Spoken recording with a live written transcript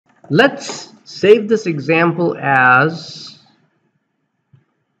Let's save this example as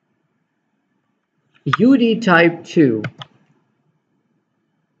UD type 2.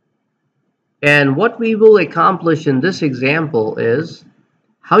 And what we will accomplish in this example is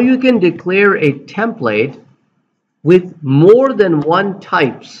how you can declare a template with more than one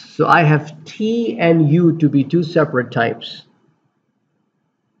types. So I have T and U to be two separate types.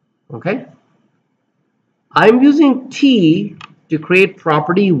 Okay? I'm using T to create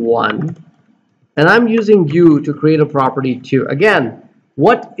property 1, and I'm using U to create a property 2. Again,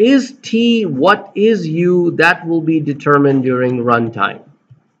 what is T, what is U, that will be determined during runtime.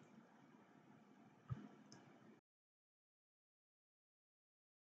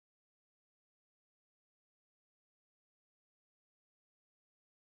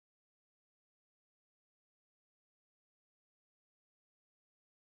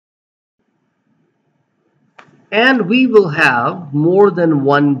 And we will have more than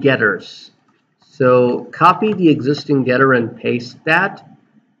one getters. So copy the existing getter and paste that,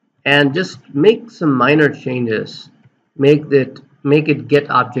 and just make some minor changes. Make it get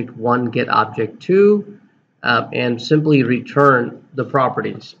object 1, get object 2, and simply return the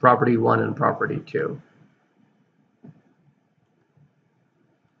properties, property 1 and property 2.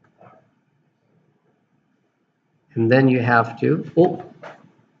 And then you have to,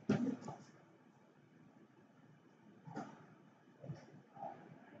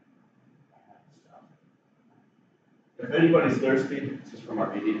 If anybody's thirsty, this is from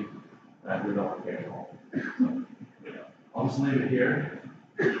our meeting, and we don't want to get it all. So, I'll just leave it here.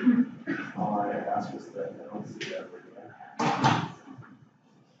 All I ask is that I don't see that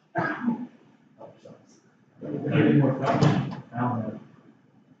again. Any more questions? I don't have.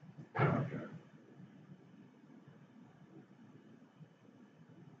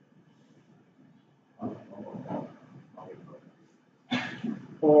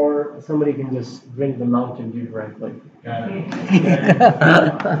 or somebody can just drink the Mountain Dew directly.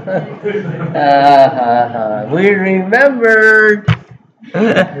 We remembered.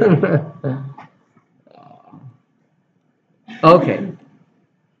 Okay.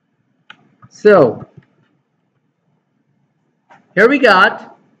 So here we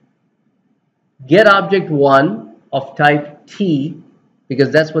got get object 1 of type T,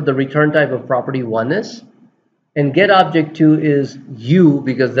 because that's what the return type of property 1 is. And get object 2 is U,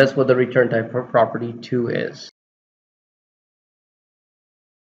 because that's what the return type for property 2 is.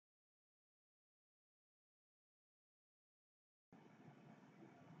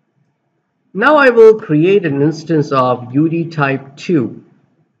 Now I will create an instance of UD type 2.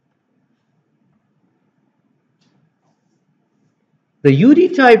 The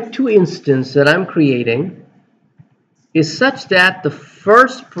UD type 2 instance that I'm creating is such that the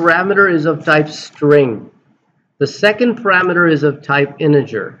first parameter is of type string. The second parameter is of type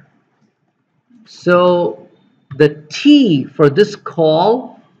integer. So the T for this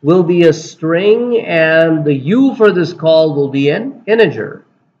call will be a string, and the U for this call will be an integer.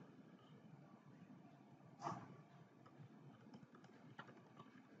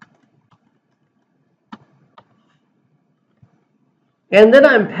 And then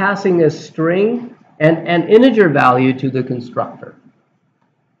I'm passing a string and an integer value to the constructor.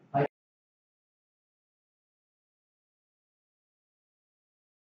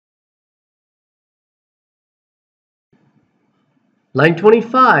 Line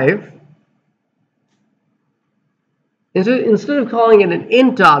 25, instead of calling it an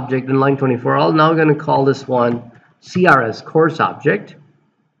int object in line 24, I'm now going to call this one CRS, course object.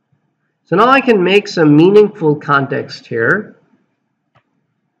 So now I can make some meaningful context here.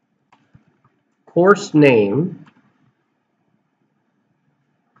 Course name,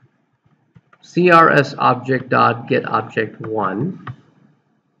 CRS object dot get object 1.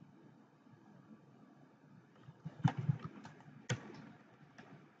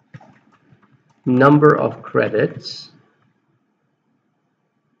 Number of credits,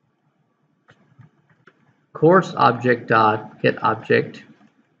 course object dot get object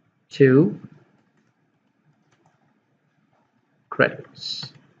 2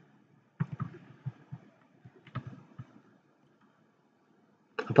 credits.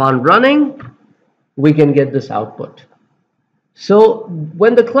 Upon running, we can get this output. So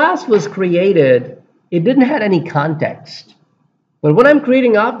when the class was created, it didn't have any context. But when I'm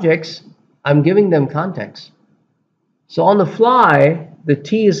creating objects, I'm giving them context. So on the fly, the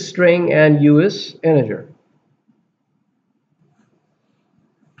T is string and U is integer.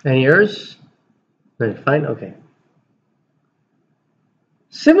 And yours? Fine, okay.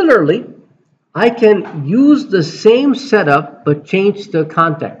 Similarly, I can use the same setup but change the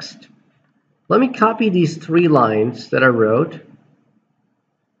context. Let me copy these 3 lines that I wrote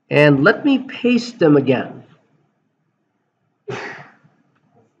And let me paste them again.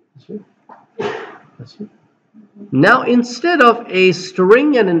 Now, instead of a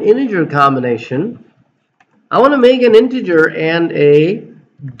string and an integer combination, I want to make an integer and a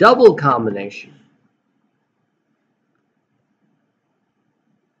double combination.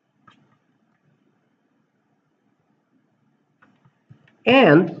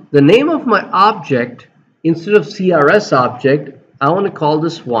 And the name of my object, instead of CRS object, I want to call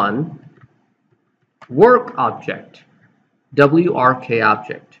this one work object, WRK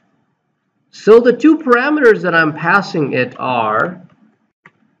object. So the two parameters that I'm passing it are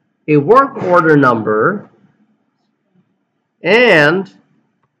a work order number and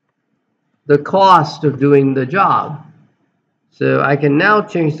the cost of doing the job. So I can now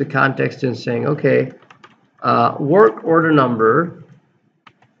change the context in saying, okay, work order number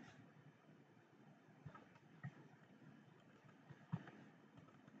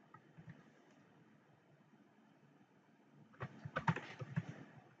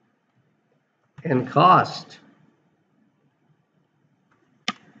and cost.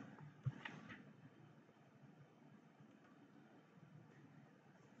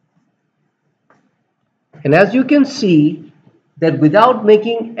 And as you can see, that without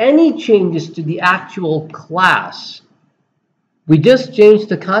making any changes to the actual class, we just changed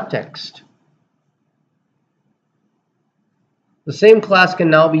the context. The same class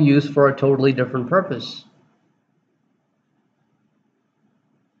can now be used for a totally different purpose.